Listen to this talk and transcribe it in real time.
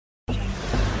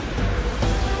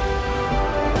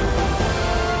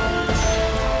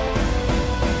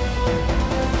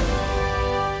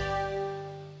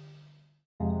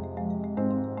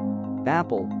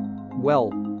Apple?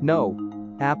 Well, no.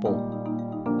 Apple.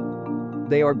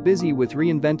 They are busy with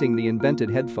reinventing the invented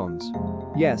headphones.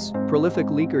 Yes, prolific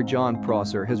leaker John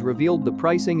Prosser has revealed the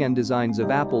pricing and designs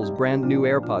of Apple's brand new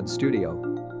Airpods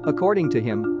Studio. According to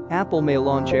him, Apple may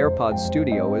launch Airpods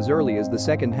Studio as early as the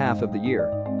second half of the year.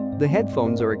 The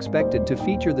headphones are expected to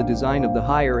feature the design of the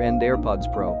higher-end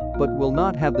AirPods Pro, but will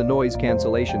not have the noise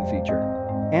cancellation feature.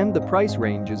 And the price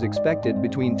range is expected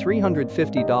between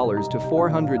 $350 to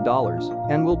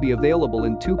 $400 and will be available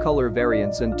in 2 color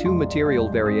variants and 2 material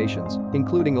variations,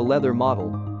 including a leather model.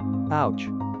 Ouch.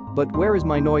 But where is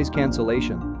my noise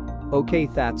cancellation? Okay,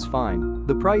 that's fine.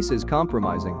 The price is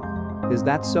compromising. Is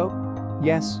that so?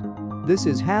 Yes. This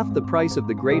is half the price of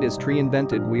the greatest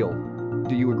reinvented wheel.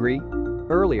 Do you agree?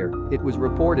 Earlier, it was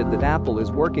reported that Apple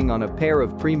is working on a pair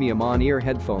of premium on-ear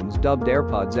headphones dubbed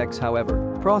AirPods X. However,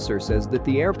 Prosser says that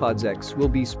the AirPods X will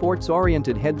be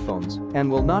sports-oriented headphones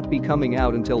and will not be coming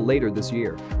out until later this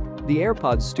year. The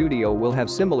AirPods Studio will have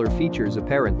similar features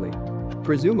apparently.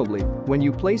 Presumably, when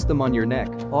you place them on your neck,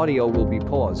 audio will be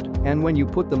paused, and when you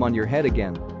put them on your head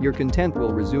again, your content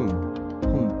will resume.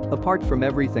 Apart from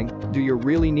everything, do you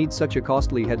really need such a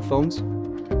costly headphones?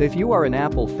 If you are an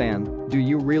Apple fan, do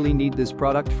you really need this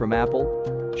product from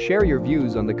Apple? Share your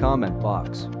views on the comment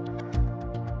box.